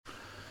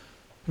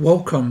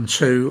Welcome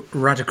to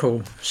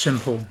Radical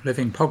Simple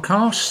Living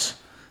Podcast.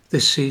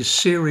 This is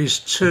Series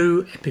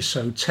 2,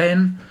 Episode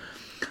 10.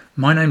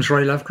 My name's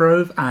Ray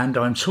Lovegrove and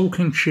I'm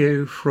talking to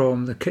you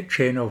from the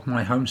kitchen of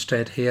my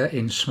homestead here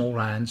in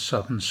Småland,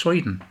 southern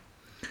Sweden.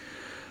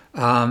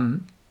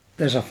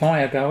 There's a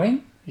fire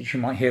going, as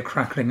you might hear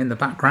crackling in the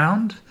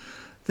background.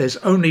 There's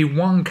only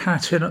one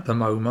cat in at the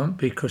moment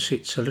because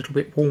it's a little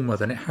bit warmer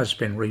than it has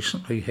been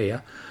recently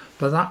here,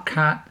 but that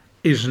cat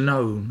is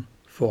known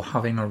for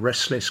having a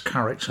restless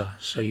character,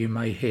 so you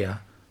may hear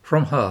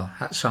from her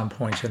at some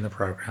point in the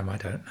programme, I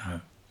don't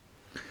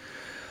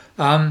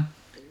know.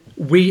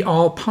 We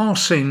are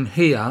passing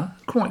here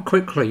quite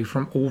quickly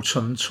from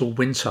autumn to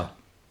winter,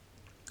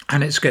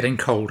 and it's getting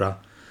colder.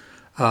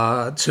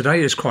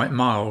 Today is quite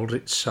mild.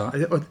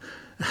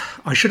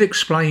 I should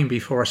explain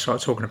before I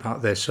start talking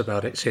about this,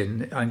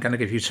 I'm going to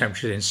give you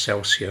temperatures in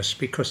Celsius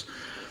because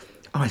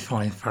I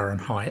find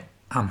Fahrenheit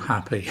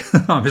unhappy.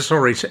 I'm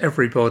sorry to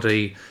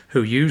everybody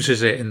who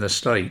uses it in the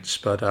States,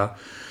 but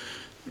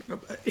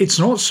it's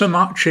not so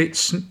much,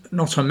 it's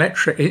not a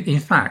metric. In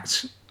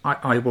fact,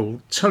 I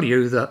will tell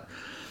you that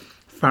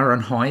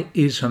Fahrenheit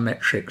is a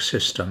metric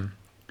system.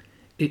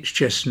 It's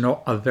just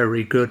not a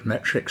very good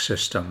metric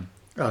system.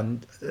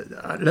 And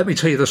let me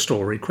tell you the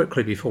story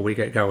quickly before we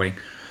get going.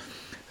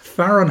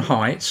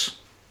 Fahrenheit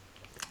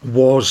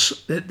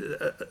was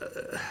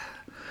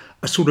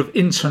a sort of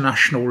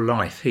international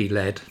life he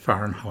led,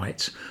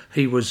 Fahrenheit.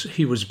 He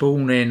was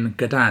born in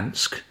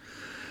Gdansk,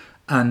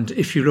 and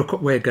if you look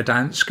at where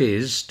Gdansk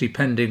is,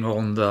 depending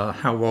on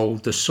how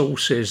old the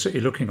source is that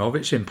you're looking of,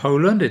 it's in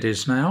Poland, it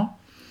is now,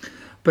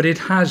 but it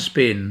has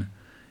been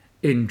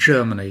in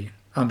Germany,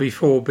 and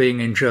before being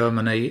in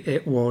Germany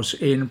it was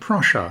in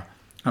Prussia,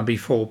 and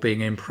before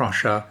being in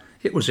Prussia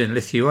it was in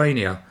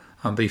Lithuania,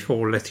 and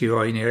before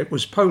Lithuania it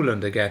was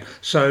Poland again.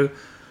 So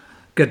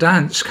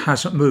Gdansk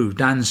hasn't moved,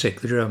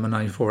 Danzig, the German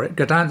name for it.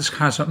 Gdansk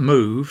hasn't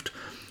moved,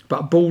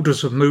 but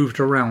borders have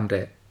moved around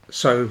it.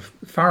 So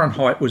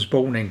Fahrenheit was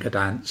born in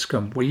Gdansk,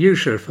 and we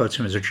usually refer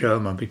to him as a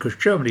German because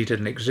Germany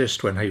didn't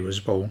exist when he was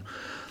born.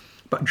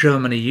 But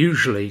Germany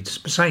usually,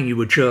 saying you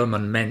were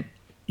German meant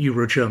you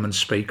were a German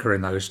speaker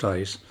in those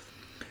days.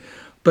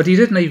 But he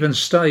didn't even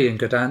stay in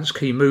Gdansk,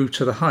 he moved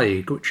to The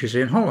Hague, which is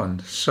in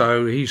Holland.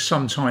 So he's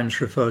sometimes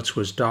referred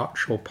to as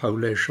Dutch or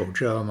Polish or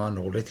German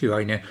or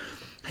Lithuanian.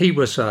 He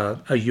was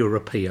a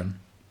European,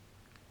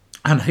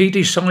 and he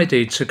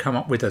decided to come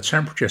up with a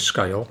temperature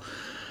scale,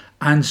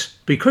 and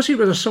because he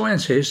was a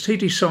scientist he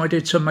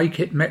decided to make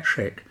it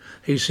metric.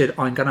 He said,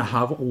 I'm going to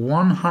have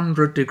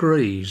 100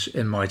 degrees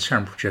in my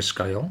temperature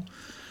scale,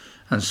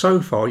 and so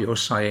far you're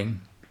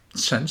saying,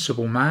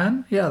 sensible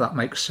man? Yeah, that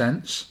makes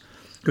sense,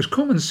 because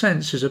common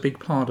sense is a big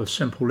part of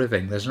simple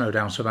living, there's no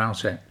doubt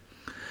about it.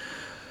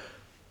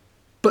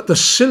 But the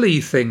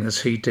silly thing that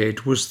he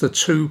did was the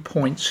 2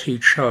 points he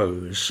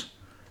chose.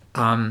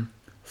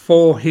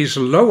 For his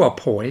lower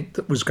point,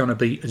 that was going to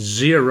be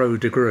 0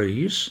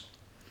 degrees,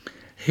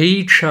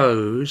 he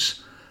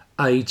chose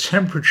a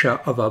temperature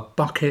of a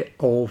bucket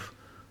of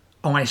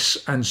ice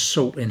and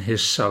salt in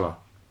his cellar.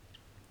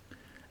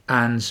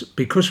 And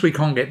because we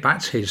can't get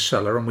back to his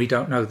cellar and we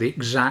don't know the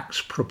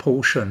exact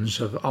proportions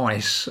of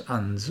ice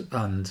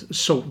and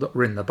salt that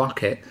were in the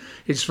bucket,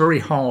 it's very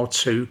hard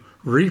to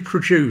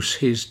reproduce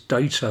his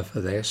data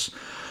for this.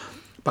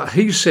 But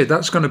he said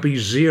that's going to be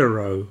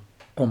 0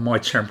 on my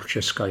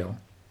temperature scale.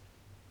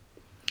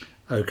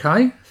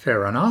 Okay,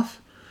 fair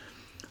enough.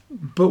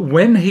 But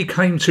when he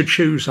came to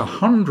choose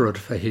 100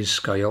 for his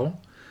scale,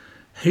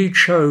 he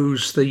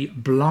chose the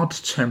blood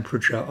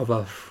temperature of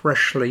a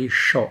freshly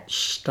shot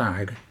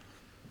stag.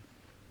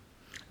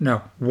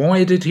 Now,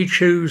 why did he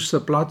choose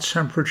the blood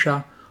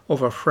temperature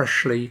of a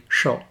freshly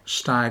shot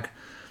stag?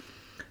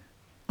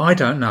 I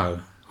don't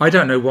know. I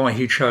don't know why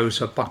he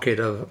chose a bucket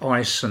of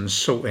ice and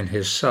salt in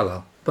his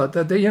cellar. But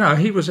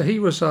he was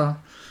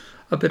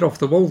a bit off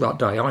the wall that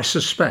day, I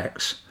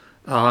suspect.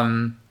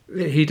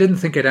 He didn't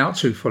think it out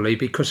too fully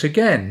because,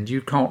 again,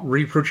 you can't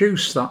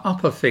reproduce that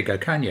upper figure,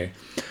 can you?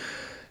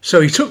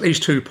 So he took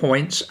these 2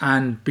 points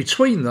and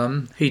between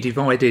them he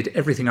divided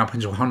everything up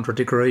into 100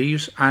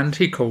 degrees and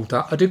he called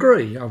that a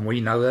degree. And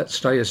we know that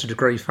today is a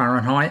degree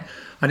Fahrenheit,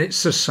 and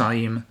it's the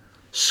same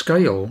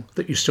scale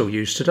that you still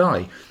use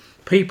today.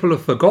 People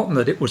have forgotten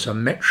that it was a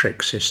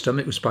metric system,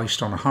 it was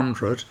based on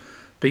 100,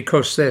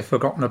 because they've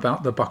forgotten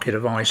about the bucket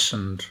of ice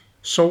and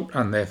salt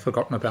and they've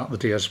forgotten about the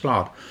deer's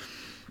blood.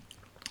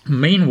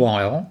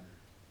 Meanwhile,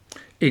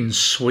 in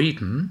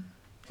Sweden,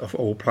 of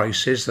all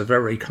places, the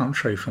very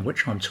country from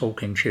which I'm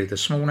talking to you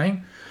this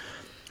morning,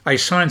 a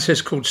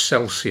scientist called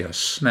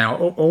Celsius. Now,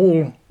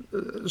 all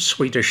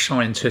Swedish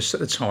scientists at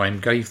the time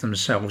gave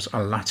themselves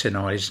a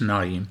Latinized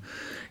name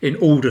in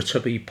order to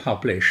be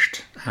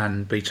published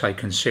and be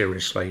taken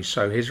seriously.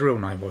 So his real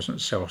name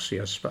wasn't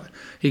Celsius, but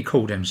he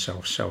called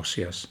himself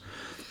Celsius.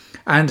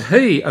 And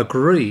he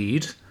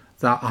agreed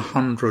that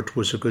 100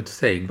 was a good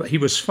thing, but he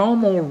was far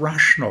more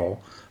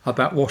rational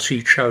about what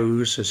he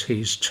chose as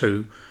his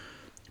 2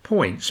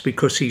 points,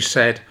 because he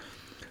said,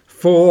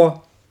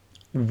 for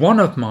one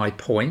of my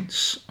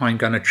points, I'm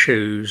going to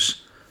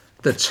choose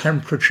the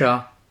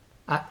temperature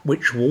at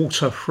which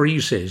water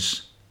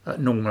freezes at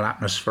normal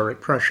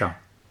atmospheric pressure.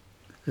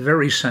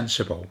 Very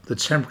sensible. The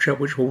temperature at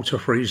which water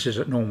freezes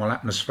at normal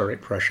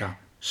atmospheric pressure.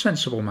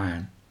 Sensible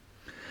man.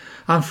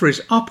 And for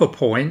his upper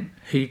point,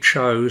 he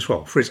chose,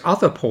 for his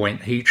other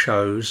point, he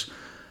chose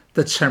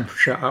the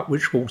temperature at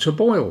which water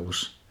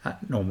boils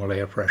at normal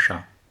air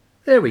pressure.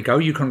 There we go.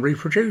 You can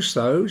reproduce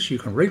those. You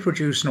can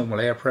reproduce normal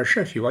air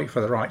pressure if you wait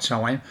for the right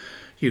time.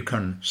 You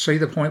can see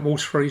the point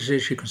water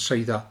freezes. You can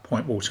see the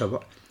point water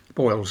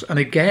boils. And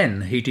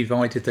again, he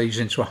divided these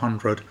into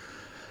 100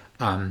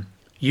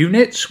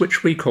 units,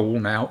 which we call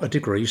now a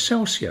degree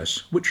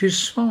Celsius, which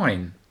is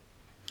fine.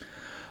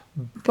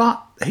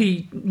 But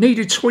he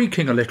needed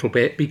tweaking a little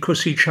bit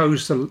because he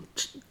chose the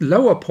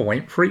lower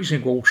point,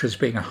 freezing water as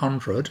being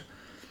 100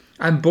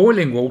 and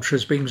boiling water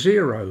as being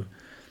 0.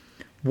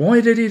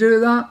 Why did he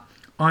do that?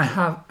 I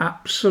have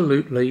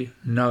absolutely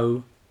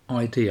no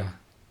idea.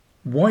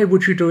 Why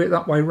would you do it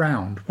that way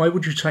round? Why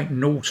would you take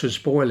 0 as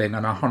boiling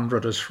and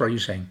 100 as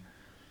freezing?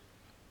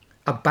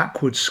 A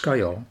backward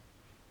scale?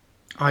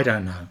 I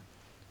don't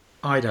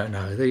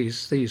know.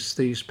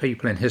 These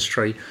people in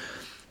history,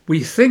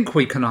 we think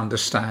we can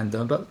understand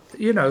them, but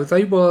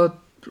they were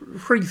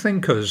free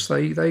thinkers.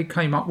 They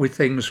came up with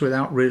things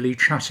without really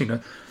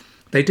chatting.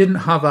 They didn't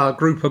have a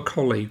group of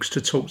colleagues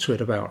to talk to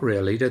it about,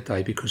 really, did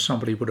they? Because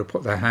somebody would have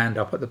put their hand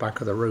up at the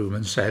back of the room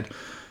and said,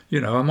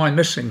 am I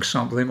missing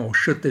something, or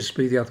should this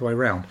be the other way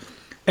around?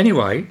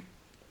 Anyway,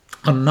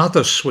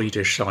 another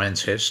Swedish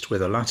scientist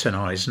with a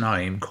Latinized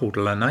name called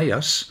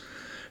Linnaeus,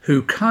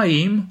 who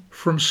came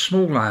from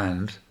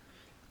Småland.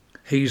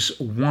 He's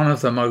one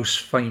of the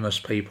most famous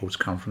people to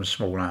come from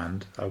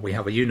Småland. We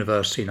have a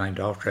university named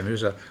after him. He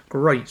was a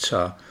great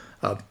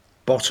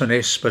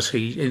botanist, but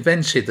he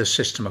invented the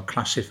system of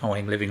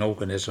classifying living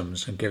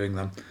organisms and giving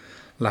them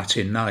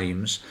Latin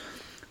names.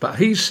 But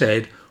he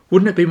said,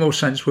 wouldn't it be more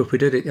sensible if we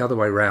did it the other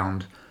way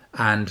round?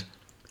 And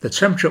the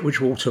temperature at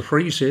which water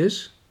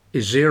freezes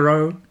is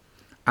 0,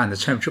 and the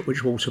temperature at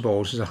which water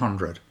boils is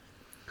 100.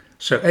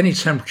 So any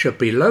temperature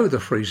below the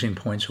freezing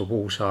point of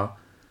water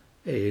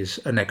is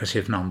a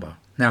negative number.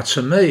 Now,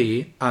 to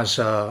me, as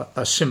a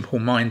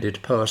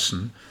simple-minded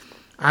person,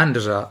 and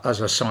as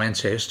a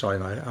scientist,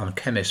 I'm a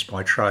chemist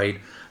by trade,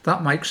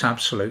 that makes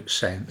absolute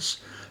sense.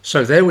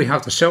 So there we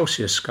have the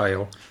Celsius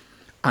scale,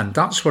 and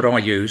that's what I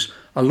use.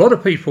 A lot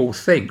of people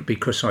think,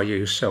 because I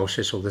use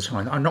Celsius all the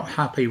time, I'm not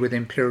happy with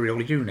imperial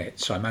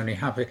units. I'm only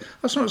happy.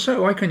 That's not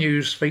so. I can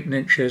use feet and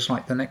inches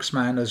like the next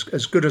man as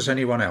good as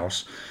anyone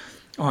else.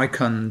 I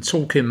can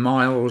talk in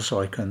miles,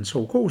 I can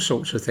talk all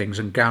sorts of things,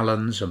 and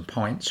gallons and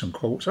pints and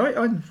quarts.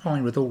 I'm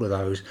fine with all of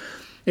those.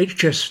 It's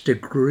just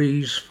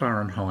degrees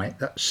Fahrenheit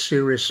that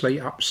seriously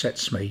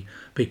upsets me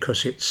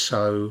because it's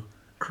so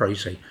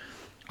crazy.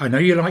 I know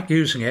you like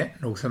using it,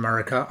 North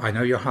America. I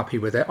know you're happy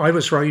with it. I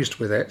was raised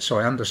with it, so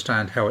I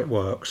understand how it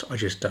works. I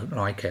just don't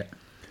like it.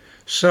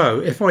 So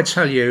if I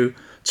tell you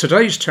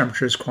today's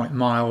temperature is quite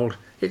mild,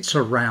 it's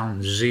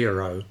around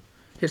 0.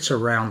 It's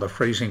around the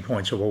freezing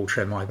point of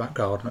water in my back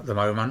garden at the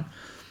moment.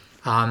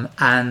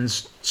 And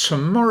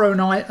tomorrow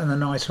night and the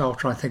night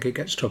after, I think it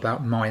gets to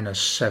about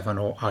 -7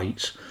 or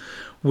 8.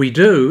 We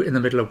do, in the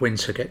middle of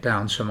winter, get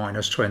down to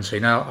 -20.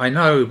 Now, I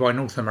know by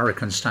North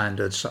American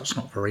standards, that's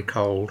not very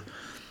cold.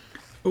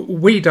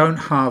 We don't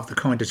have the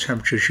kind of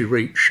temperatures you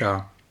reach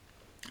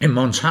in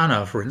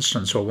Montana, for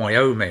instance, or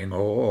Wyoming,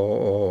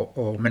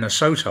 or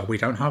Minnesota. We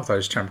don't have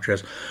those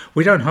temperatures.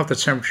 We don't have the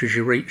temperatures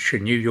you reach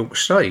in New York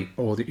State,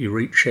 or that you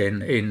reach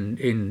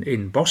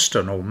in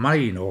Boston or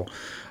Maine, or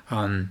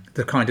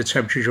the kind of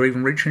temperatures you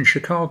even reach in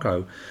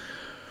Chicago.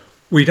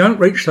 We don't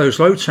reach those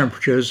low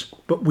temperatures,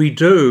 but we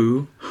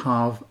do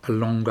have a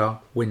longer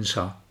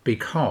winter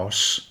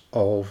because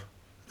of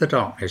the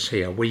darkness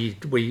here.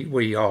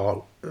 We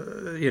are,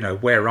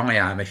 where I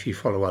am, if you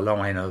follow a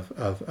line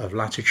of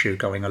latitude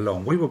going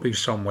along, we will be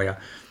somewhere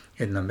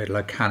in the middle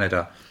of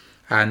Canada.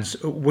 And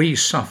we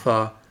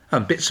suffer,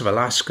 and bits of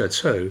Alaska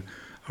too,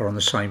 are on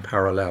the same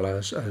parallel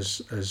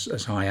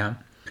as I am.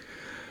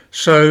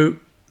 So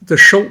the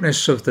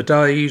shortness of the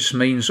days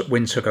means that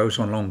winter goes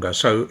on longer.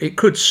 So it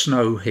could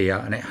snow here,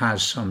 and it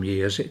has some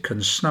years. It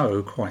can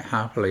snow quite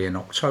happily in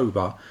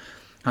October,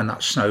 and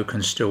that snow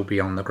can still be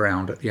on the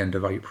ground at the end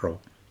of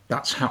April.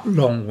 That's how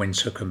long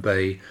winter can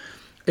be,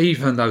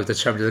 even though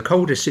the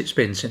coldest it's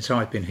been since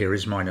I've been here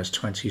is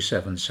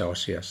 -27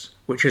 Celsius,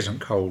 which isn't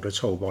cold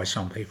at all by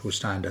some people's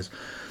standards.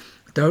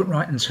 Don't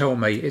write and tell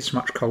me it's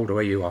much colder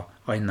where you are.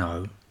 I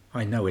know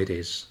it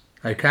is.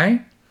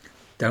 Okay?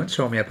 Don't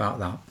tell me about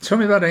that. Tell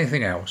me about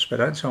anything else, but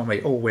don't tell me,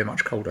 we're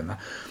much colder than that.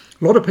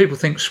 A lot of people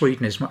think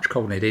Sweden is much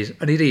colder than it is,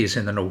 and it is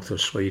in the north of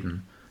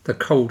Sweden. The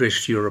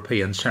coldest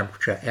European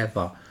temperature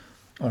ever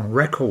on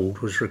record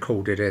was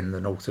recorded in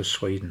the north of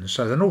Sweden.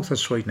 So the north of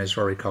Sweden is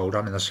very cold.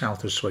 I'm in the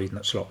south of Sweden,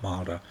 that's a lot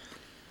milder.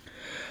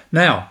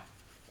 Now,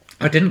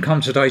 I didn't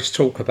come today to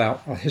talk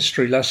about a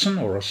history lesson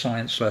or a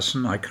science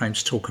lesson. I came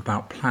to talk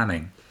about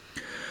planning.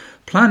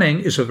 Planning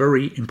is a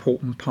very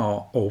important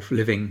part of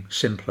living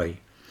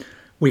simply.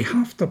 We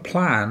have to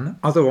plan,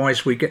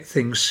 otherwise we get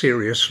things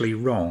seriously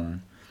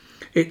wrong.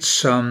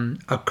 It's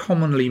a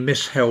commonly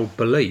misheld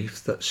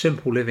belief that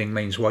simple living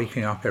means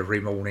waking up every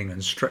morning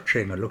and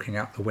stretching and looking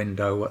out the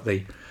window at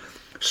the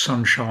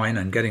sunshine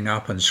and getting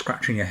up and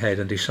scratching your head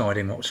and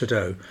deciding what to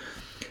do.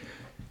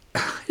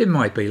 It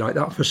might be like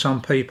that for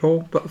some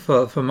people, but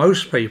for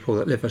most people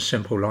that live a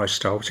simple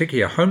lifestyle,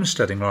 particularly a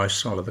homesteading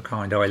lifestyle of the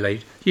kind I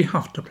lead, you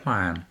have to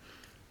plan.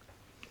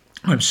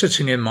 I'm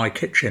sitting in my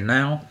kitchen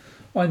now.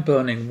 I'm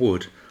burning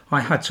wood.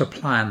 I had to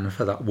plan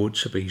for that wood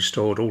to be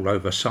stored all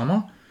over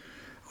summer.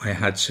 I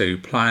had to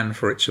plan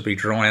for it to be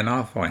dry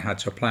enough. I had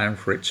to plan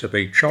for it to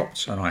be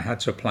chopped, and I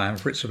had to plan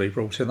for it to be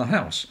brought in the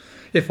house.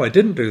 If I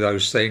didn't do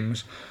those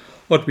things,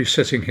 I'd be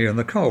sitting here in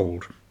the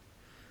cold.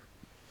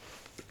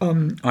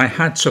 I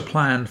had to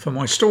plan for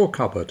my store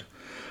cupboard,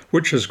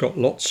 which has got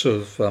lots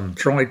of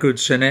dry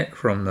goods in it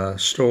from the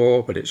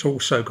store, but it's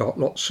also got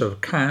lots of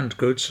canned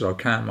goods that I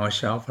can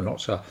myself and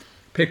lots of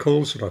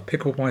pickles that I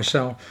pickle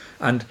myself.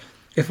 And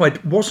if I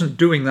wasn't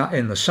doing that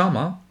in the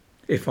summer,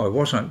 if I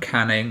wasn't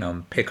canning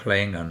and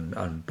pickling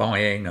and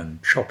buying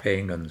and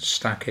chopping and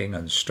stacking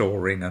and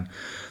storing and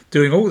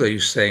doing all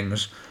these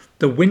things,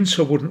 the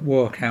winter wouldn't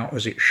work out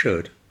as it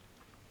should.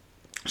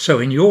 So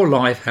in your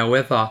life,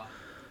 however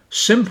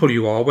simple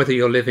you are, whether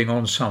you're living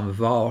on some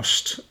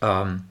vast,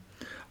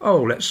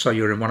 let's say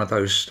you're in one of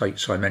those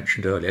states I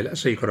mentioned earlier,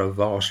 let's say you've got a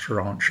vast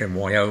ranch in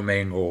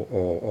Wyoming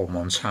or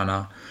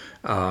Montana,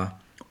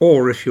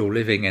 or if you're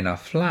living in a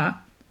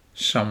flat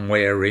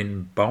somewhere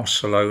in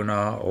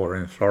Barcelona or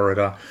in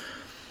Florida,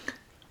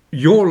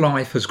 your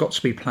life has got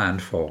to be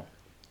planned for.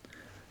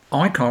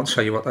 I can't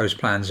tell you what those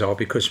plans are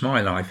because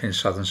my life in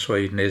southern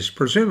Sweden is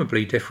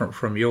presumably different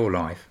from your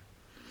life.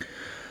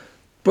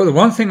 But the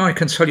one thing I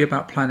can tell you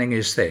about planning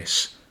is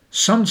this.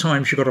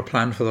 Sometimes you've got to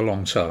plan for the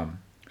long term.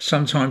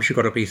 Sometimes you've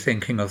got to be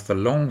thinking of the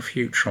long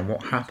future and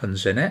what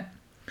happens in it.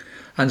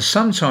 And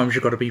sometimes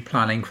you've got to be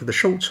planning for the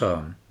short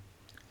term.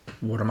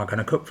 What am I going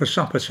to cook for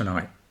supper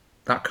tonight?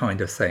 That kind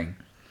of thing.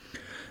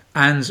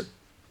 And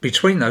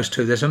between those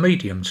two, there's a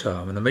medium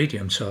term. And the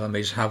medium term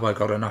is, have I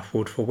got enough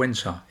wood for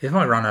winter? If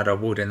I run out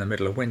of wood in the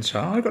middle of winter,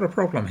 I've got a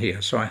problem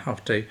here. So I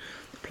have to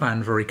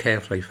plan very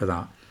carefully for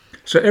that.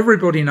 So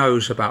everybody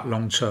knows about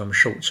long-term,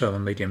 short-term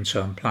and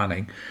medium-term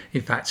planning.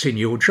 In fact, in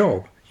your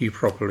job, you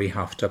probably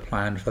have to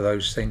plan for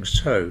those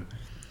things too.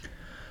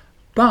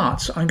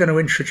 But I'm going to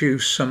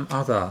introduce some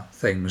other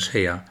things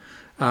here.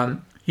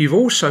 You've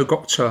also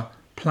got to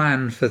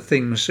plan for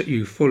things that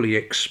you fully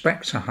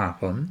expect to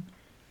happen.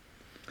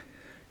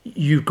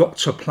 You've got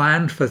to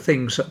plan for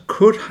things that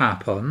could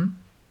happen,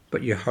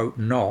 but you hope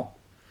not.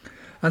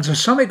 And to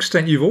some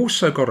extent, you've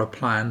also got to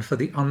plan for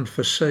the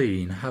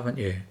unforeseen, haven't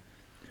you?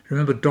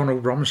 Remember,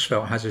 Donald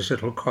Rumsfeld has this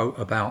little quote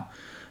about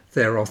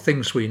there are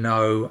things we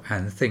know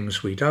and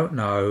things we don't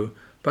know,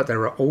 but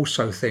there are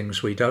also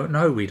things we don't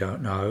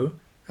know.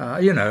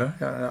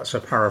 That's a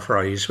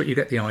paraphrase, but you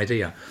get the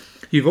idea.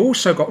 You've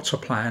also got to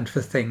plan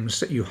for things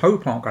that you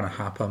hope aren't going to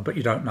happen, but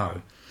you don't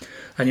know.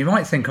 And you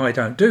might think I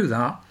don't do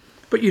that,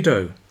 but you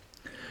do.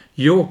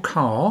 Your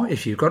car,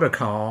 if you've got a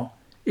car,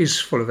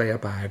 is full of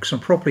airbags,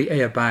 and probably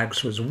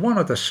airbags was one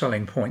of the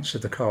selling points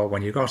of the car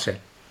when you got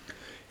it.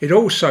 It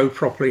also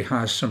probably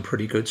has some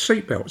pretty good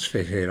seatbelts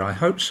fitted, I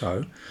hope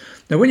so.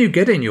 Now, when you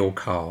get in your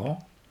car,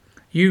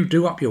 you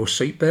do up your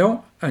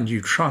seatbelt and you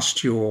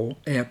trust your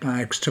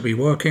airbags to be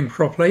working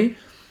properly.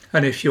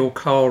 And if your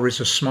car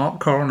is a smart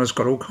car and has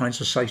got all kinds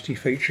of safety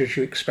features,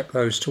 you expect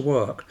those to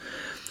work.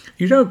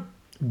 You don't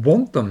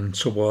want them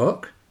to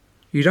work.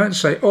 You don't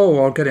say,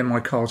 I'll get in my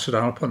car today,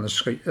 I'll put on the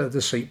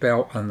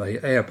seatbelt and the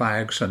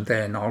airbags and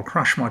then I'll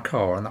crash my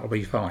car and that'll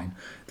be fine.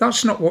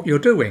 That's not what you're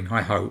doing,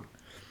 I hope.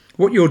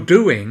 What you're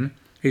doing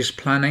is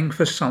planning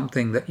for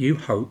something that you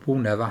hope will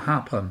never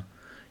happen.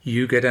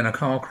 You get in a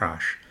car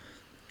crash.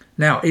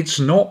 Now, it's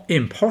not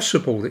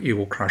impossible that you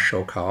will crash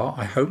your car.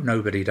 I hope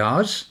nobody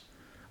does.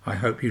 I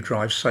hope you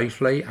drive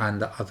safely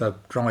and that other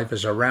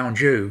drivers around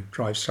you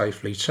drive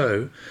safely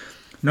too.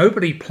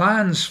 Nobody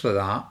plans for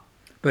that,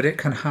 but it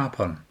can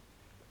happen.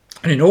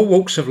 And in all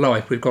walks of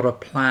life, we've got to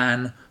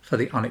plan for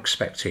the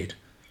unexpected.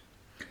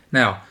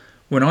 Now,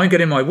 when I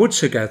get in my wood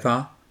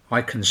together,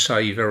 I can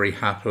say very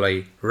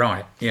happily,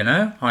 right,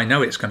 I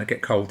know it's going to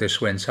get cold this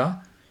winter.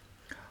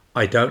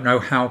 I don't know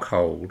how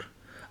cold,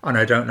 and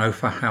I don't know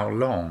for how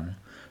long.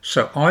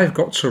 So I've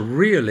got to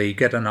really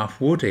get enough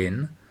wood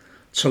in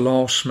to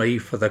last me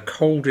for the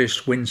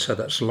coldest winter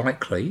that's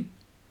likely.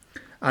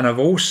 And I've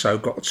also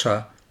got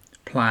to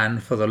plan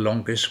for the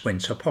longest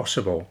winter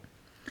possible.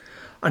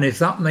 And if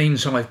that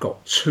means I've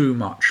got too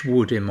much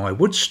wood in my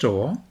wood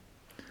store,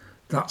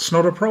 that's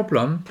not a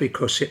problem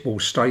because it will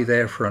stay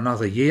there for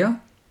another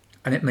year.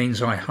 And it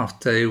means I have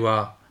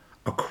to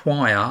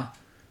acquire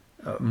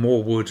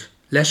more wood,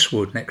 less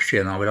wood next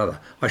year than I would other.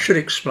 I should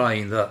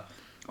explain that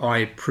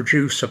I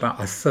produce about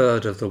a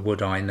third of the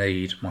wood I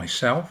need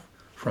myself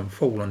from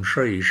fallen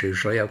trees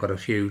usually. I've got a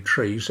few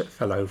trees that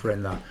fell over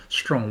in the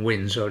strong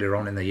winds earlier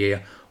on in the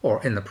year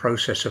or in the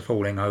process of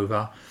falling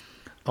over.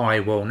 I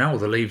will, now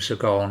the leaves are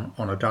gone,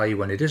 on a day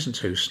when it isn't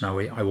too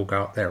snowy, I will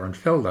go up there and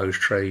fell those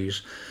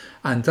trees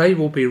and they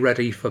will be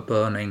ready for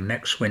burning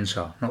next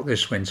winter. Not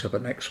this winter,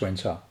 but next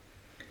winter.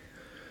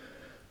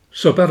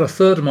 So about a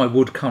third of my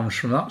wood comes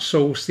from that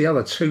source. The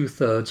other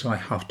 2/3 I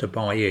have to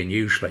buy in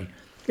usually.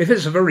 If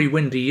it's a very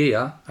windy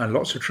year and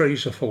lots of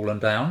trees have fallen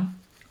down,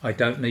 I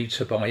don't need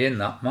to buy in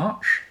that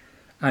much.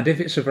 And if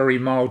it's a very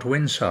mild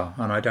winter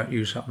and I don't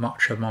use up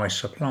much of my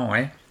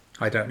supply,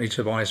 I don't need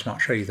to buy as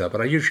much either.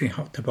 But I usually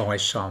have to buy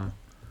some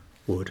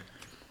wood.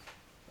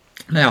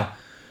 Now,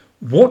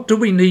 what do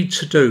we need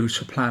to do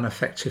to plan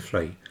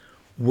effectively?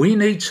 We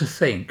need to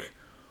think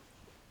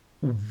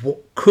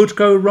what could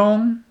go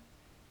wrong,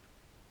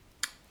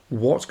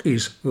 what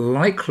is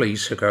likely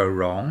to go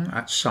wrong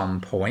at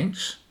some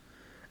point,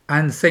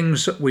 and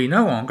things that we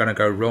know aren't going to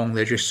go wrong,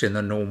 they're just in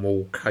the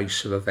normal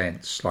case of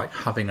events, like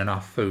having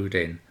enough food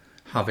in,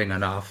 having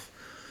enough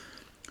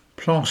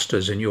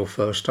plasters in your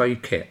first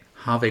aid kit,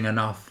 having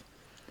enough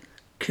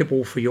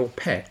kibble for your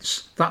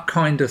pets. That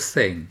kind of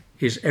thing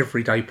is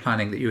everyday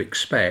planning that you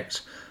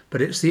expect,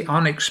 but it's the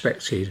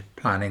unexpected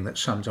planning that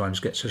sometimes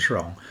gets us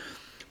wrong.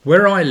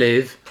 Where I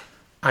live,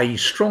 a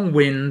strong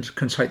wind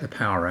can take the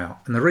power out,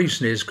 and the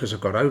reason is because I've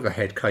got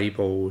overhead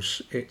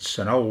cables. It's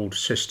an old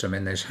system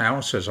in this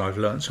house, as I've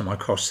learnt to my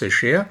cost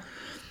this year,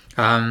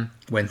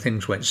 when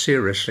things went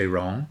seriously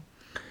wrong.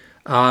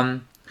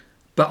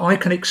 But I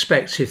can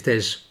expect if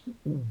there's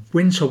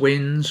winter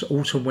winds,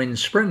 autumn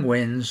winds, spring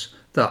winds,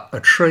 that a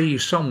tree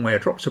somewhere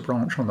drops a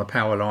branch on the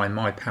power line,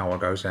 my power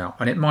goes out.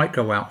 And it might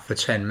go out for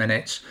 10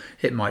 minutes,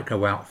 it might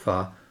go out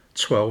for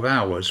 12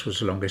 hours, was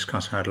the longest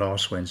cut I had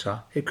last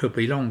winter. It could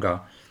be longer.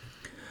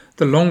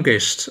 The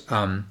longest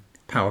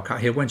power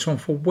cut here went on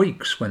for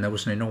weeks when there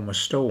was an enormous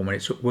storm, and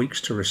it took weeks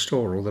to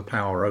restore all the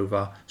power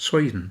over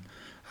Sweden.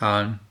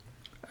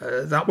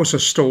 That was a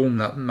storm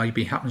that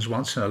maybe happens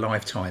once in a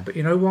lifetime. But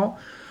you know what?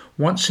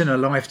 Once in a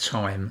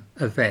lifetime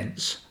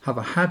events have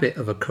a habit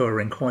of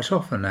occurring quite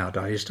often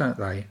nowadays, don't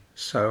they?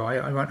 So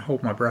I won't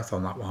hold my breath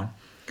on that one.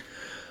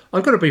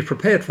 I've got to be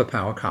prepared for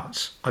power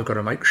cuts. I've got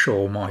to make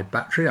sure my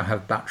battery, I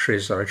have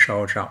batteries that I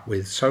charge up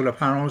with solar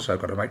panels. I've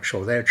got to make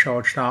sure they're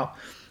charged up.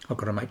 I've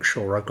got to make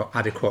sure I've got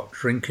adequate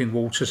drinking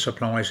water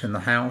supplies in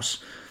the house.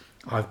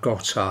 I've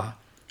got a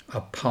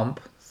pump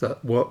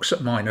that works at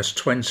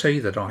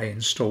 -20 that I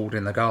installed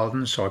in the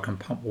garden, so I can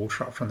pump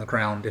water up from the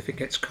ground if it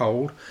gets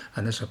cold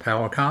and there's a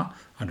power cut.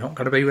 I'm not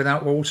going to be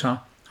without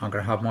water. I'm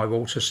going to have my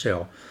water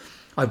still.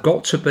 I've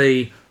got to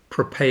be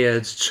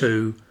prepared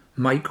to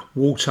make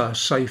water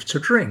safe to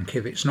drink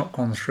if it's not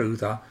gone through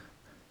the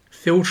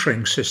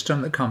filtering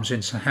system that comes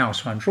into the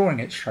house. I'm drawing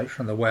it straight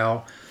from the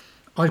well.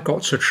 I've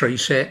got to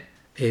treat it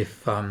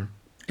if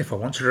I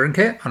want to drink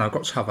it, and I've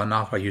got to have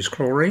enough. I use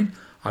chlorine.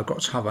 I've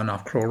got to have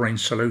enough chlorine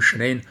solution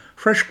in,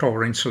 fresh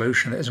chlorine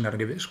solution that isn't going to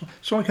give it,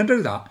 so I can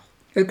do that.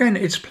 Again,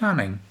 it's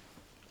planning.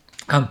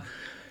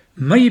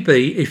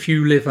 Maybe if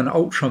you live an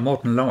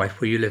ultra-modern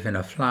life where you live in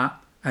a flat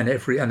and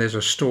there's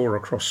a store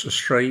across the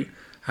street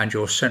and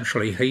you're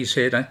centrally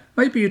heated,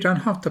 maybe you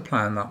don't have to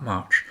plan that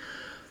much.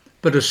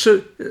 But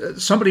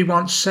somebody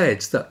once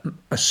said that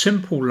a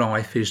simple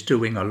life is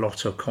doing a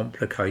lot of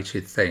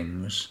complicated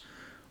things,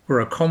 where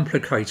a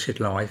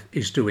complicated life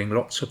is doing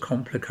lots of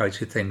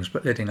complicated things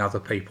but letting other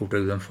people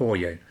do them for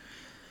you.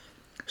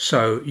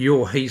 So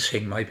your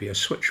heating may be a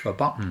switch of a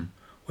button,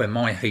 where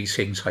my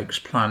heating takes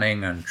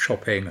planning and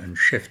chopping and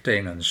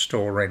shifting and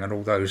storing and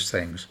all those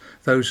things.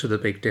 Those are the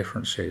big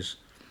differences.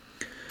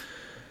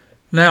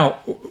 Now,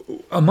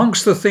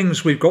 amongst the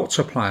things we've got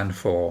to plan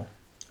for,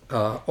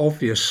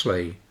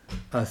 obviously,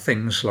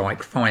 things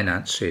like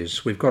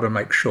finances. We've got to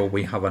make sure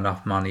we have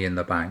enough money in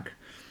the bank.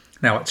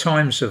 Now, at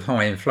times of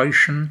high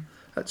inflation,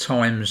 at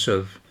times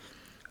of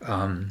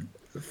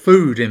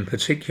food in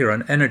particular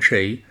and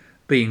energy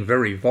being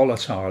very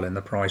volatile in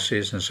the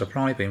prices and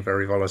supply being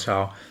very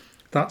volatile,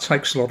 that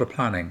takes a lot of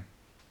planning.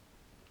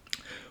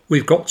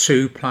 We've got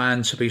to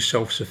plan to be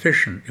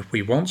self-sufficient. If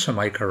we want to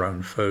make our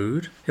own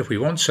food, if we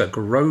want to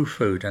grow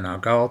food in our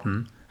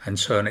garden and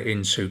turn it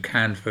into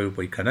canned food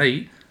we can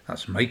eat,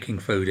 that's making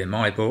food in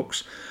my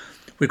books.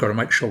 We've got to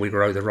make sure we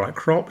grow the right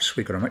crops.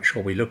 We've got to make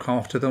sure we look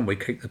after them. We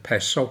keep the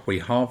pests off. We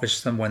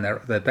harvest them when they're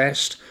at their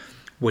best.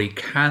 We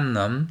can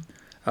them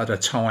at a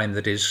time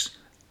that is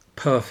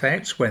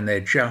perfect, when they're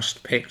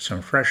just picked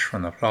and fresh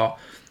from the plot.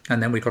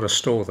 And then we've got to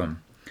store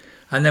them.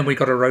 And then we've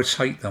got to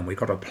rotate them. We've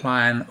got to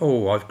plan,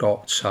 I've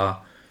got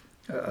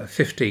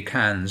 50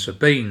 cans of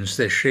beans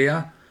this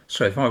year.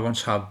 So if I want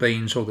to have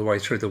beans all the way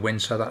through the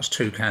winter, that's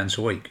 2 cans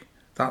a week.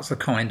 That's the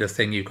kind of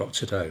thing you've got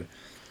to do.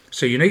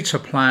 So you need to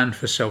plan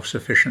for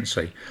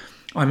self-sufficiency.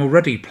 I'm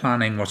already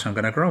planning what I'm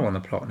going to grow on the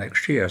plot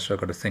next year, so I've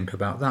got to think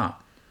about that.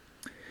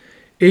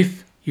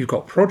 If you've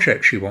got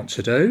projects you want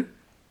to do,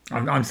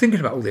 I'm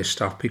thinking about all this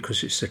stuff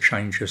because it's the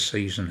change of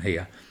season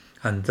here.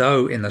 And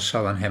though in the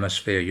southern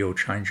hemisphere you're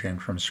changing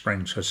from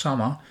spring to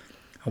summer,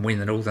 and we in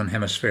the northern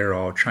hemisphere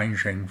are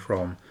changing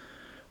from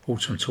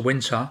autumn to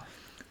winter,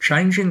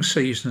 changing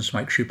seasons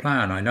makes you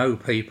plan. I know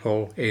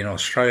people in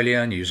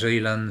Australia, New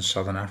Zealand,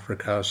 Southern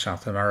Africa,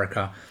 South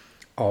America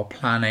are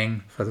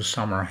planning for the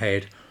summer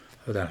ahead.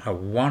 They'll have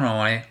one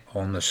eye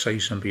on the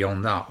season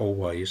beyond that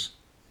always.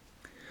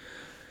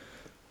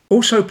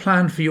 Also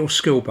plan for your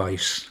skill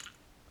base.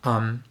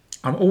 I'm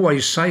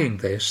always saying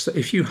this, that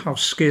if you have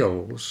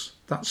skills,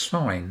 that's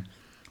fine.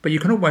 But you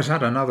can always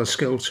add another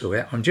skill to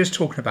it. I'm just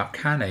talking about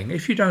canning.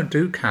 If you don't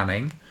do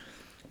canning,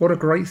 what a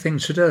great thing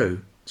to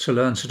do, to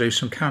learn to do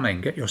some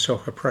canning. Get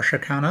yourself a pressure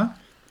canner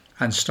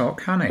and start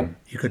canning.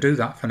 You could do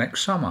that for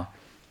next summer.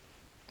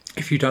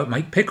 If you don't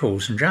make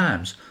pickles and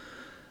jams,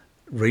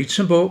 read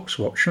some books,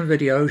 watch some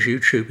videos.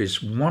 YouTube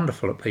is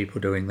wonderful at people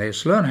doing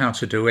this. Learn how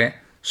to do it,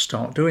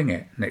 start doing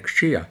it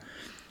next year.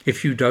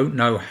 If you don't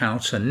know how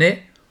to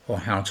knit or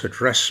how to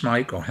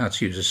dressmake or how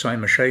to use a sewing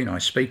machine, I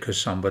speak as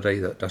somebody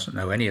that doesn't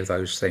know any of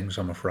those things,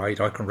 I'm afraid.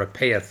 I can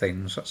repair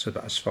things, that's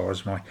about as far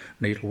as my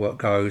needlework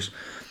goes.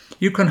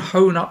 You can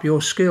hone up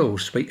your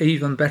skills to be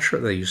even better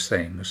at these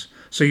things.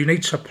 So you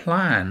need to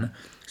plan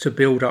to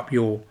build up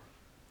your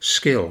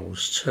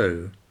skills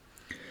too.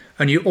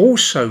 And you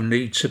also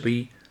need to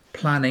be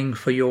planning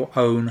for your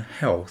own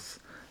health.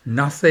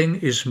 Nothing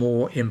is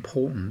more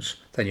important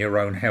than your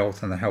own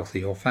health and the health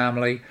of your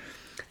family.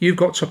 You've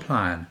got to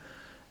plan.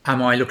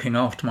 Am I looking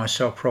after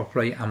myself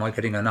properly? Am I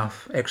getting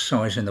enough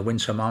exercise in the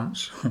winter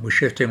months? We're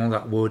shifting all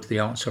that wood. The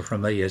answer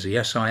from me is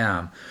yes, I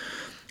am.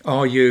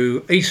 Are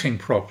you eating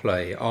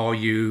properly? Are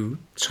you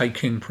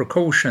taking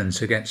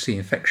precautions against the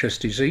infectious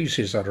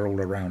diseases that are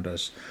all around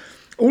us?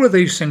 All of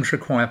these things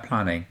require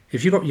planning.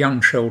 If you've got young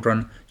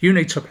children, you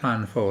need to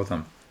plan for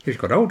them. If you've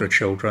got older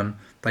children,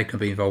 they can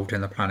be involved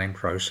in the planning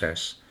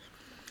process.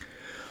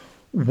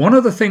 One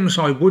of the things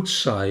I would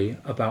say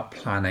about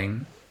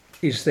planning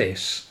is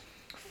this.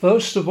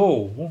 First of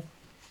all,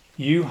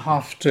 you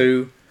have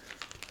to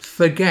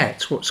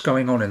forget what's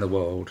going on in the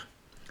world.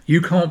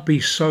 You can't be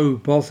so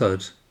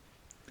bothered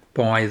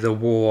by the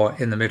war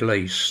in the Middle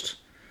East.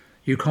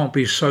 You can't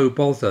be so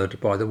bothered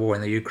by the war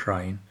in the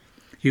Ukraine.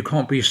 You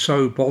can't be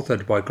so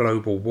bothered by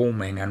global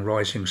warming and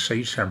rising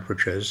sea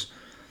temperatures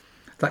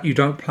that you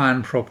don't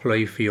plan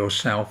properly for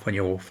yourself and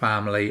your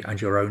family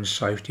and your own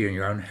safety and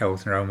your own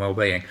health and your own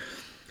well-being.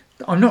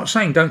 I'm not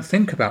saying don't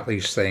think about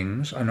these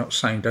things. I'm not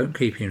saying don't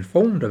keep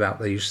informed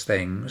about these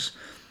things.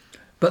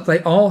 But they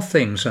are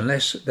things,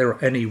 unless there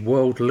are any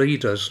world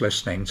leaders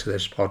listening to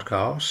this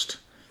podcast.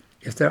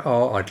 If there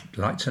are, I'd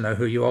like to know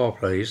who you are,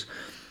 please.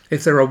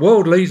 If there are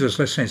world leaders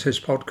listening to this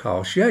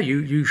podcast, yeah,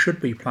 you should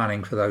be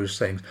planning for those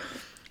things.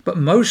 But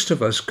most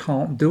of us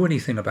can't do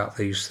anything about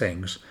these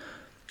things.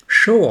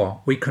 Sure,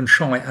 we can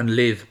try and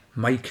live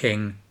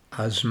making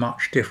as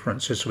much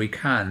difference as we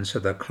can to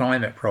the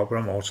climate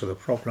problem or to the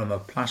problem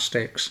of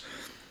plastics,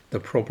 the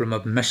problem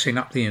of messing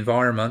up the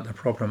environment, the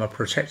problem of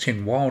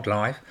protecting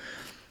wildlife,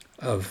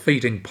 of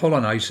feeding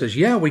pollinators.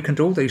 Yeah, we can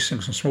do all these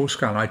things on a small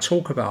scale. And I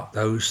talk about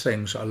those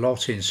things a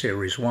lot in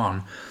Series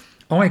 1.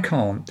 I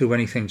can't do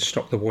anything to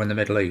stop the war in the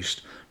Middle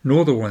East,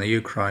 nor the war in the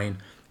Ukraine,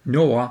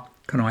 nor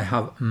can I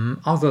have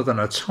other than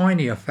a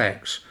tiny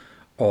effect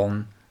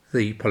on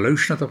the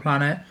pollution of the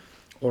planet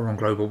or on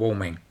global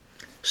warming.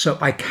 So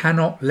I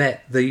cannot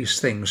let these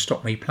things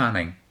stop me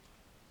planning.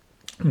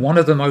 One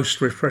of the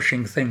most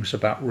refreshing things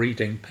about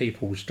reading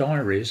people's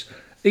diaries,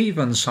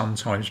 even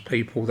sometimes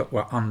people that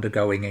were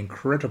undergoing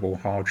incredible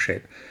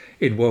hardship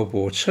in World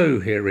War II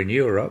here in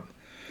Europe,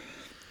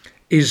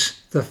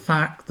 is the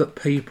fact that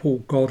people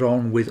got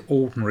on with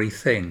ordinary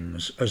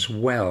things as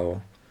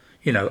well.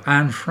 You know,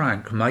 Anne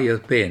Frank may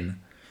have been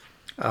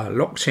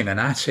locked in an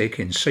attic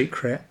in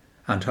secret,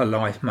 and her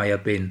life may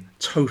have been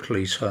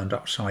totally turned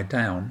upside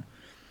down,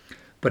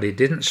 but it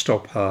didn't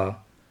stop her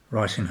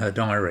writing her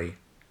diary.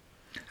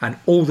 And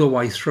all the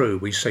way through,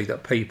 we see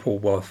that people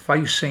were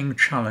facing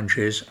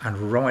challenges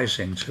and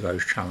rising to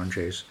those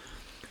challenges.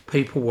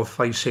 People were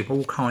facing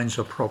all kinds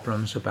of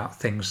problems about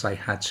things they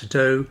had to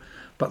do,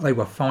 but they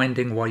were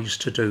finding ways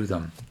to do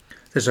them.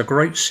 There's a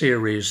great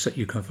series that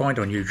you can find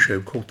on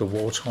YouTube called The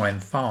Wartime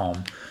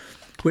Farm,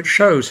 which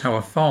shows how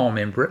a farm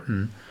in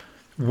Britain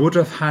would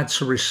have had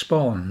to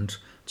respond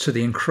to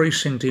the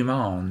increasing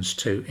demands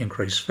to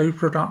increase food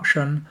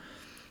production,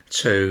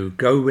 to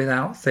go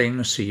without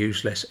things, to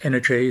use less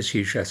energy, to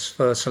use less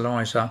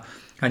fertiliser,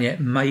 and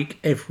yet make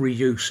every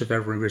use of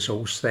every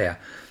resource there.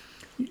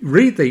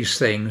 Read these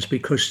things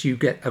because you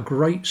get a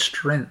great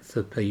strength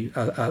of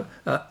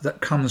that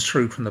comes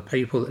through from the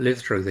people that live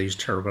through these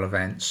terrible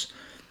events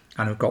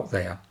and have got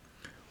there.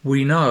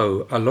 We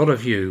know a lot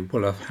of you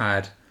will have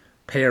had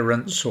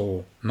parents,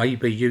 or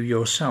maybe you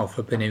yourself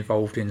have been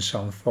involved in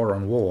some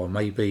foreign war.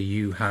 Maybe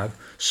you have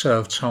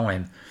served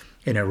time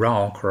in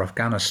Iraq or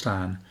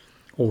Afghanistan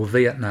or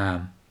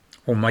Vietnam,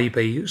 or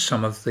maybe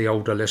some of the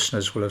older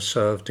listeners will have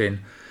served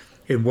in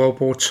World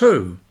War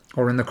II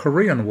or in the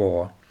Korean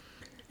War.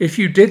 If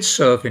you did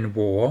serve in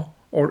war,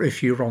 or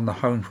if you're on the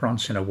home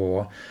front in a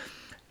war,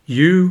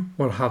 you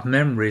will have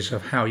memories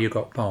of how you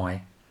got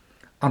by.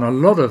 And a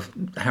lot of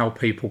how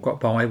people got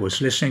by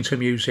was listening to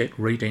music,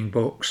 reading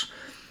books,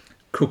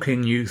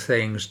 cooking new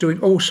things, doing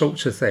all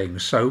sorts of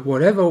things. So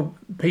whatever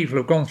people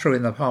have gone through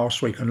in the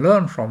past, we can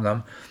learn from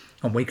them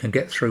and we can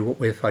get through what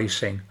we're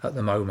facing at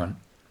the moment.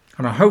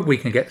 And I hope we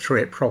can get through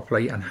it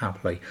properly and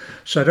happily.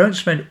 So don't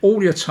spend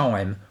all your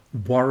time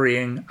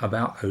worrying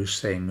about those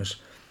things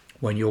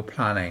when you're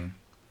planning.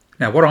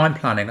 Now, what I'm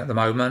planning at the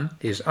moment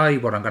is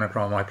what I'm going to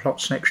grow on my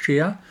plots next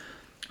year,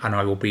 and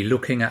I will be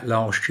looking at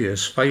last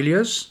year's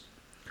failures.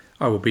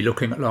 I will be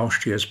looking at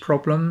last year's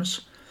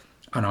problems,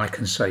 and I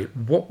can say,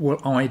 what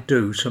will I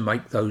do to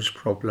make those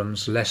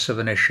problems less of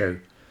an issue?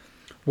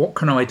 What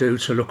can I do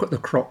to look at the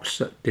crops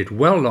that did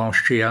well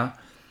last year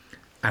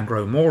and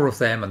grow more of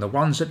them, and the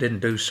ones that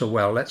didn't do so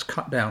well, let's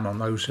cut down on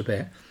those a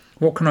bit.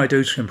 What can I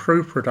do to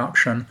improve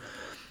production?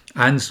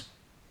 And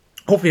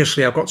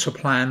obviously I've got to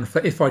plan for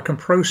if I can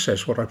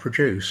process what I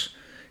produce.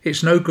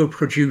 It's no good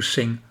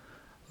producing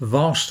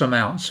vast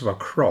amounts of a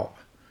crop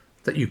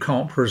that you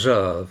can't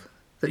preserve,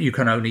 that you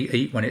can only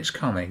eat when it's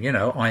coming. You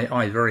know,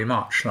 I very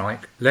much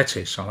like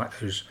lettuce. I like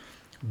those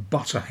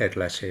butterhead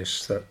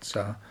lettuce that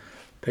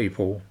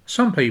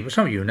some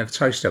of you never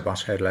tasted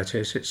butterhead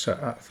lettuce. It's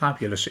a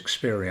fabulous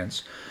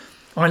experience.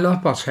 I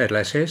love butterhead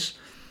lettuce,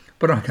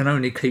 but I can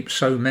only keep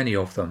so many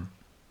of them.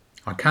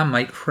 I can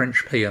make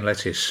French pea and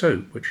lettuce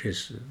soup, which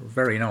is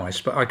very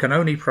nice, but I can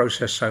only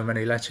process so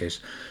many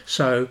lettuce.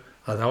 So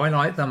although I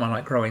like them, I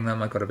like growing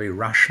them, I've got to be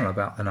rational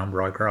about the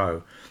number I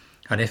grow.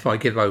 And if I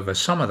give over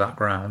some of that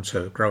ground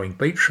to growing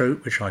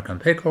beetroot, which I can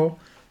pickle,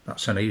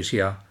 that's an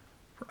easier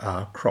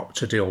crop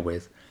to deal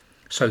with.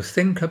 So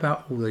think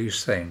about all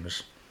these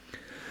things.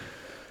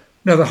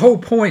 Now, the whole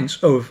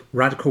point of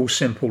radical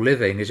simple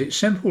living is it's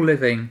simple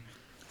living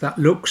that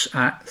looks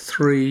at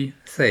three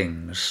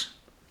things.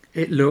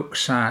 It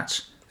looks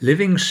at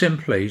living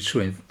simply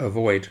to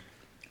avoid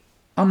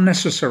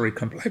unnecessary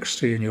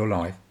complexity in your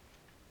life.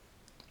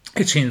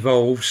 It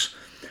involves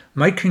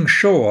making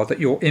sure that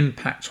your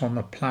impact on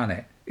the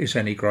planet is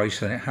any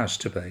greater than it has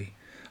to be,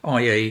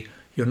 i.e.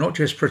 you're not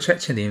just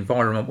protecting the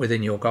environment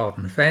within your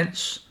garden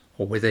fence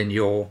or within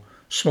your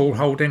small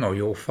holding or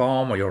your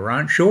farm or your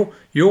ranch.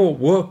 You're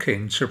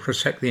working to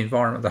protect the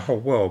environment of the whole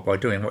world by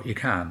doing what you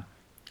can.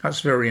 That's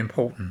very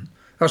important.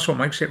 That's what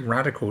makes it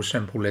radical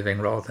simple living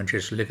rather than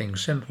just living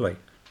simply.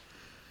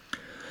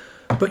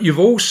 But you've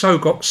also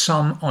got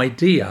some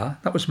idea.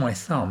 That was my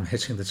thumb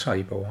hitting the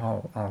table.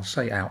 I'll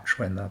say ouch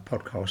when the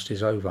podcast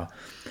is over.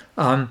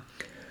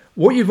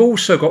 What you've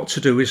also got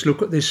to do is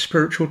look at this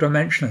spiritual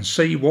dimension and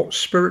see what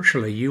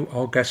spiritually you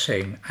are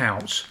getting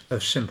out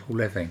of simple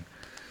living.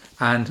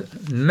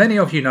 And many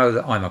of you know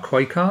that I'm a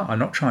Quaker. I'm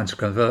not trying to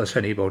convert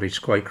anybody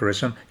to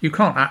Quakerism. You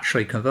can't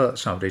actually convert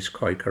somebody to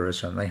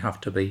Quakerism. They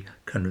have to be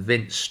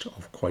convinced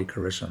of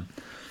Quakerism.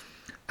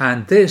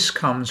 And this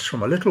comes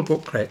from a little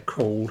booklet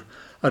called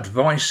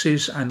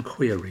Advices and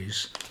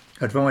Queries.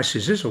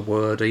 Advices is a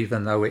word,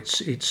 even though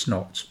it's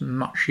not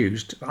much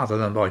used other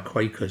than by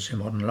Quakers in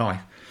modern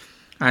life.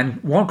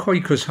 And while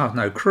Quakers have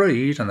no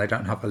creed and they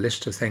don't have a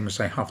list of things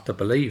they have to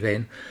believe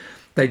in,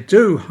 they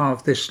do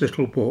have this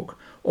little book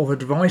of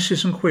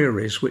advices and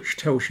queries which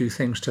tells you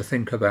things to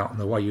think about and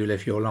the way you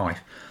live your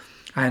life.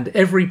 And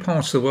every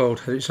part of the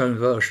world has its own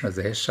version of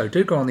this. So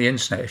do go on the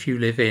internet if you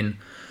live in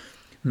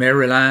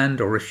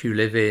Maryland or if you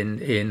live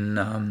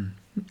in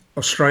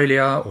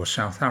Australia or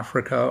South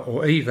Africa,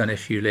 or even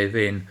if you live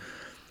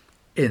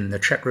in the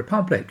Czech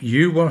Republic,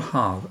 you will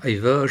have a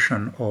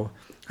version of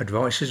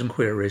advices and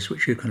queries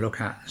which you can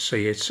look at and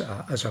see it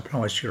as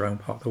applies to your own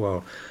part of the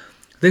world.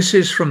 This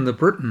is from the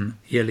Britain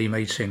yearly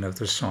meeting of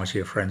the Society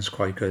of Friends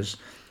Quakers,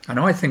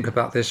 and I think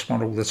about this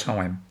one all the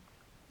time.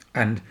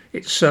 And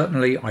it's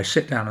certainly, I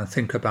sit down and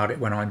think about it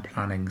when I'm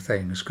planning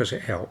things because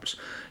it helps.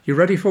 You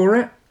ready for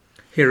it?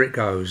 Here it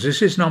goes.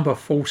 This is number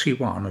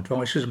 41,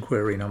 Advices and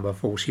Query number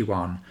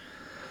 41.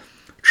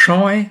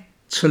 Try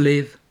to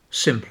live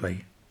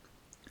simply.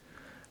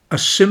 A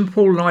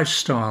simple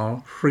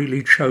lifestyle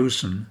freely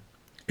chosen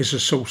is a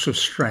source of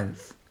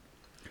strength.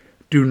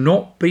 Do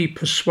not be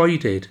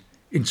persuaded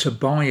into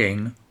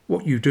buying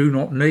what you do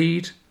not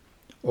need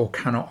or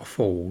cannot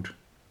afford.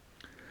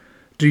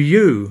 Do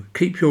you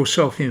keep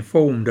yourself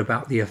informed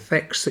about the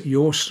effects that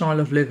your style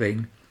of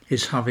living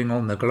is having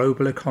on the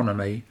global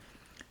economy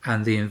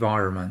and the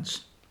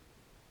environment?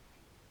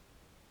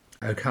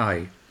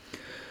 Okay,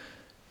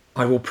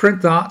 I will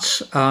print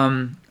that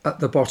at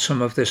the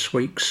bottom of this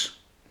week's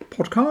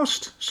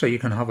podcast, so you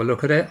can have a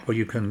look at it, or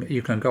you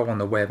can go on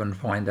the web and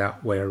find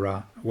out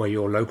where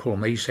your local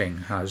meeting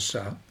has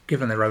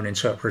given their own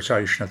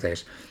interpretation of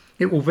this.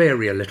 It will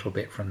vary a little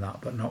bit from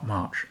that, but not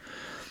much.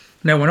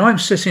 Now, when I'm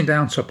sitting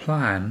down to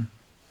plan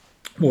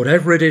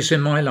whatever it is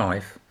in my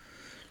life,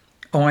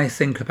 I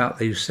think about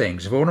these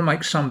things. If I want to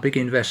make some big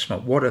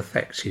investment, what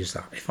effect is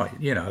that? If I,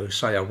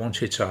 say I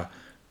wanted to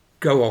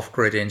go off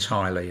grid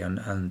entirely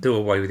and do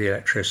away with the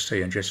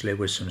electricity and just live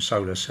with some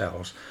solar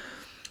cells,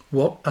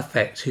 what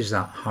effect is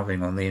that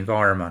having on the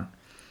environment?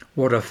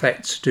 What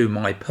effects do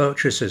my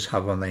purchases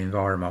have on the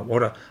environment?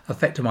 What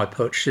effect do my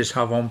purchases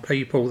have on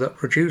people that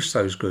produce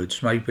those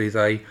goods? Maybe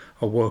they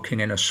are working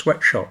in a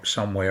sweatshop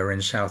somewhere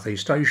in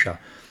Southeast Asia.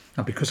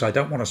 And because I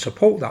don't want to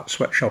support that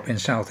sweatshop in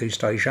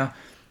Southeast Asia,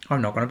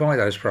 I'm not going to buy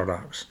those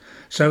products.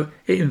 So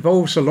it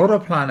involves a lot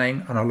of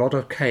planning and a lot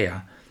of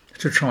care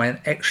to try and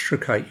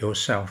extricate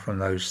yourself from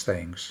those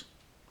things.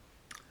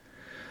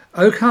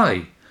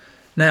 Okay.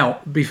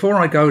 Now, before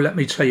I go, let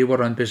me tell you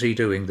what I'm busy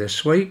doing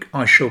this week.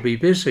 I shall be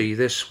busy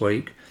this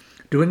week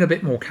doing a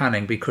bit more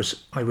canning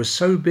because I was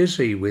so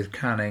busy with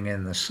canning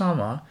in the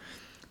summer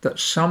that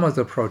some of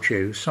the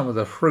produce, some of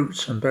the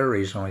fruits and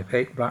berries I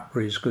picked,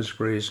 blackberries,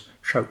 gooseberries,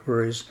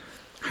 chokeberries,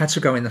 had to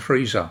go in the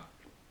freezer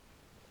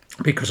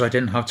because I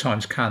didn't have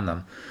time to can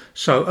them.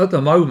 So at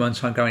the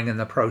moment I'm going in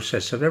the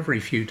process of every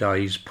few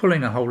days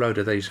pulling a whole load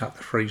of these out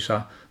the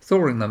freezer,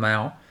 thawing them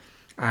out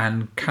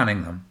and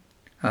canning them.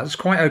 It's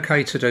quite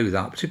okay to do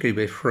that, particularly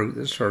with fruit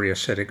that's very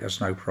acidic,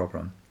 that's no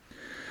problem.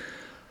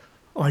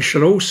 I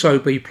shall also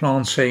be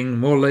planting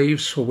more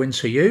leaves for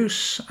winter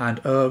use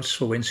and herbs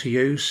for winter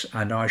use,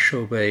 and I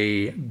shall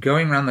be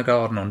going around the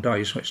garden on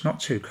days when it's not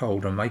too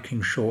cold and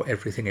making sure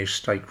everything is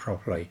staked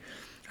properly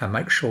and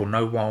make sure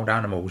no wild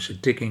animals are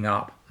digging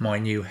up my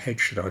new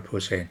hedge that I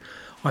put in.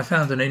 I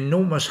found an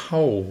enormous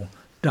hole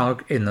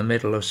dug in the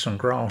middle of some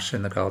grass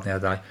in the garden the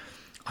other day.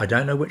 I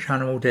don't know which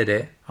animal did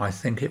it. I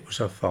think it was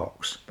a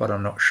fox, but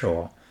I'm not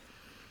sure.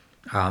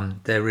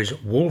 There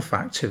is wolf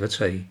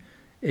activity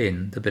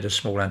in the bit of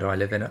small land I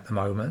live in at the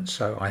moment,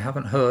 so I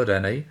haven't heard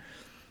any,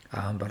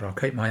 but I'll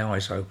keep my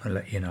eyes open and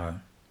let you know.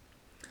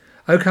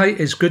 Okay,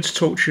 it's good to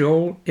talk to you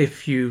all.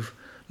 If you've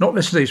not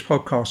listened to these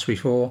podcasts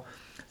before,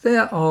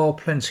 there are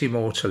plenty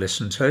more to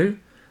listen to,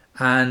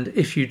 and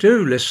if you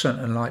do listen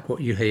and like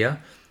what you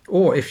hear,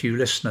 or if you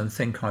listen and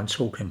think I'm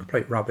talking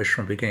complete rubbish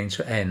from beginning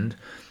to end,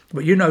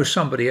 but you know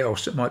somebody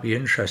else that might be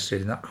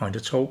interested in that kind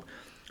of talk,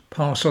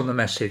 pass on the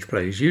message,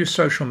 please. Use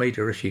social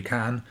media if you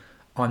can.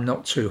 I'm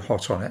not too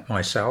hot on it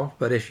myself,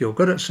 but if you're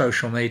good at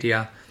social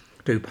media,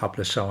 do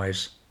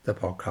publicise the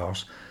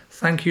podcast.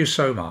 Thank you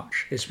so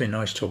much. It's been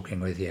nice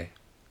talking with you.